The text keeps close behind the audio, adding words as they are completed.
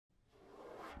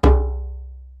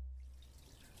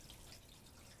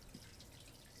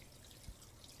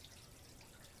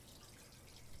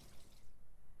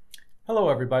Hello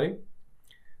everybody.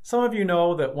 Some of you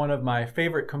know that one of my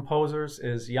favorite composers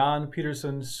is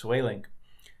Pieterszoon Sweelinck,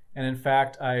 and in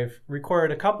fact I've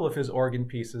recorded a couple of his organ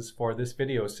pieces for this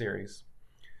video series.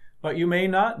 But you may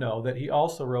not know that he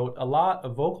also wrote a lot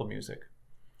of vocal music,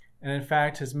 and in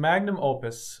fact his magnum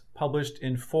opus, published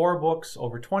in 4 books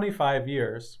over 25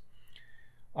 years,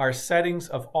 are settings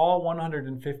of all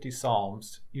 150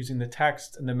 psalms using the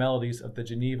text and the melodies of the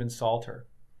Genevan Psalter.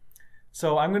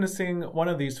 So I'm going to sing one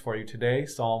of these for you today,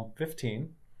 Psalm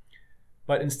 15,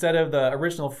 but instead of the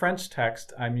original French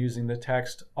text, I'm using the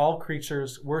text, "All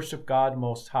creatures worship God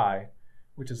Most High,"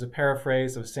 which is a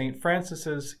paraphrase of St.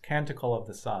 Francis's Canticle of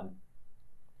the Sun.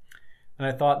 And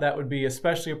I thought that would be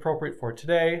especially appropriate for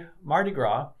today, Mardi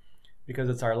Gras, because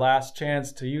it's our last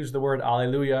chance to use the word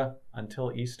Alleluia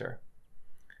until Easter.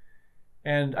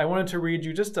 And I wanted to read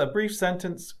you just a brief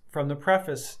sentence from the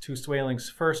preface to Sweelinck's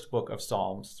first book of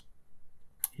Psalms.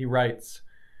 He writes,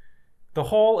 "The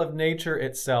whole of nature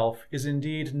itself is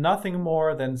indeed nothing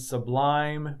more than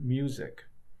sublime music,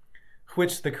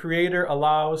 which the Creator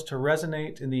allows to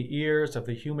resonate in the ears of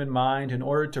the human mind in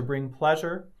order to bring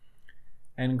pleasure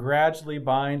and gradually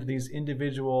bind these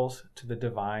individuals to the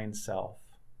divine self."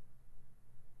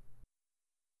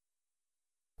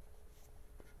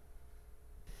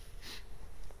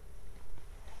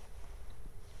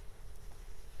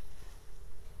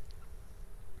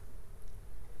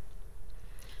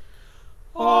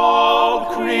 All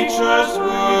creatures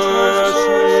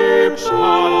worship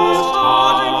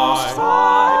God Most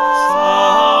High.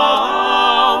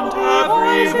 Sound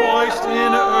every voice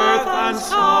in earth and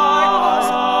sky.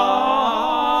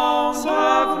 Sound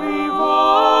every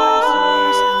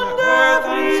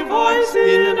voice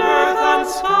in earth and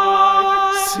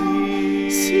sky.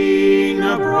 Sing,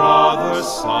 brother,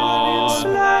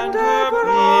 son,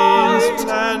 in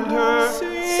splendor,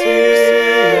 sing,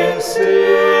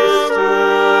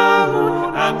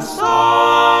 and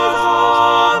stars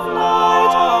of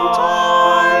light.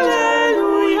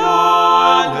 Alleluia,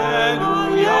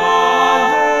 alleluia,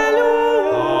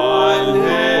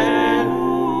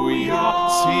 alleluia.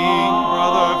 Sing,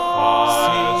 brother,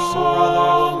 fire,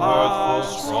 soul, mirthful,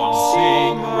 strong.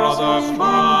 Sing, brother,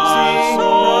 fire,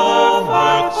 soul,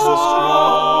 mirthful, strong.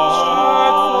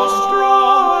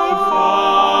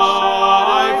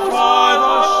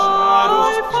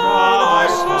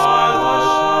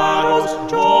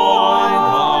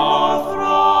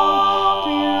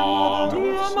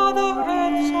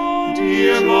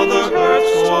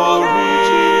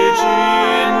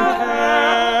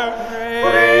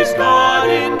 God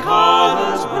in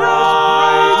colors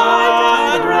bright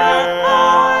and rare.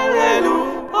 Alleluia,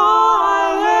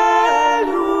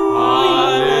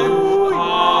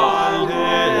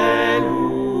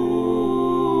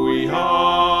 alleluia.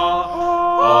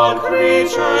 All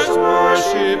creatures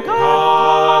worship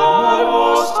God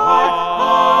Most High.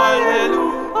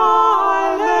 Alleluia,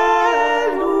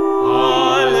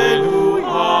 alleluia,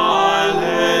 alleluia.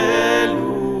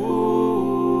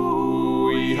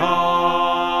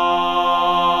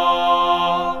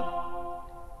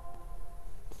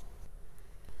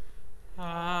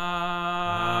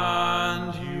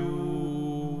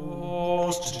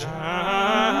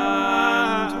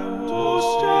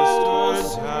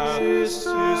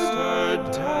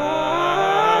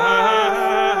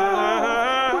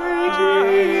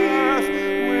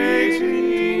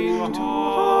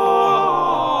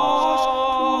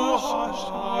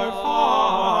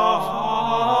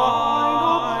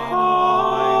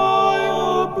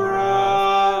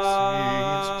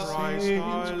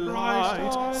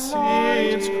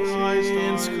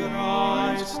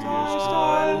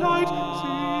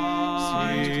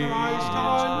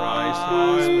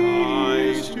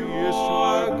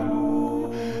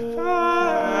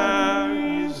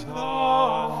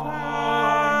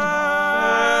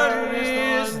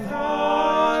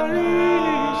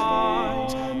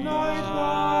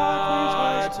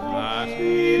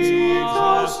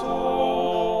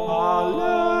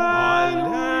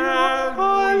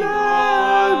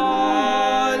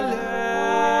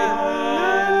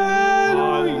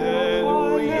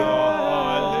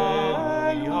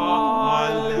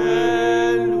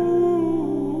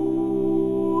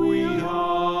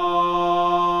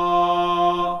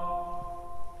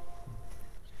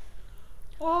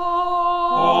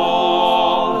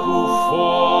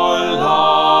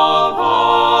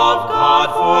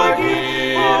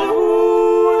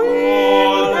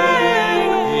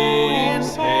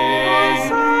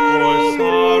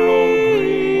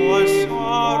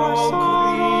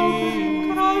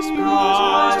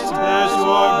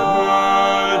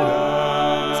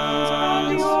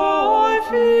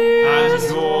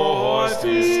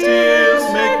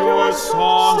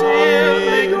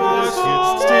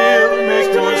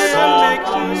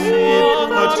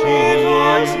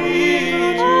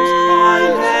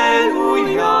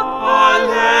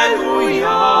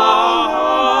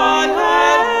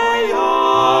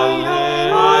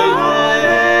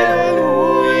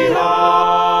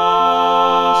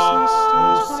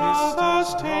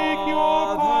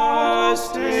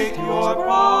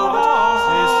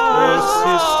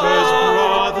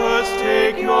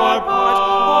 our part,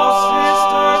 O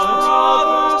sisters,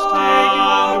 brothers, take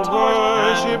your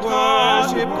part, and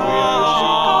worship God.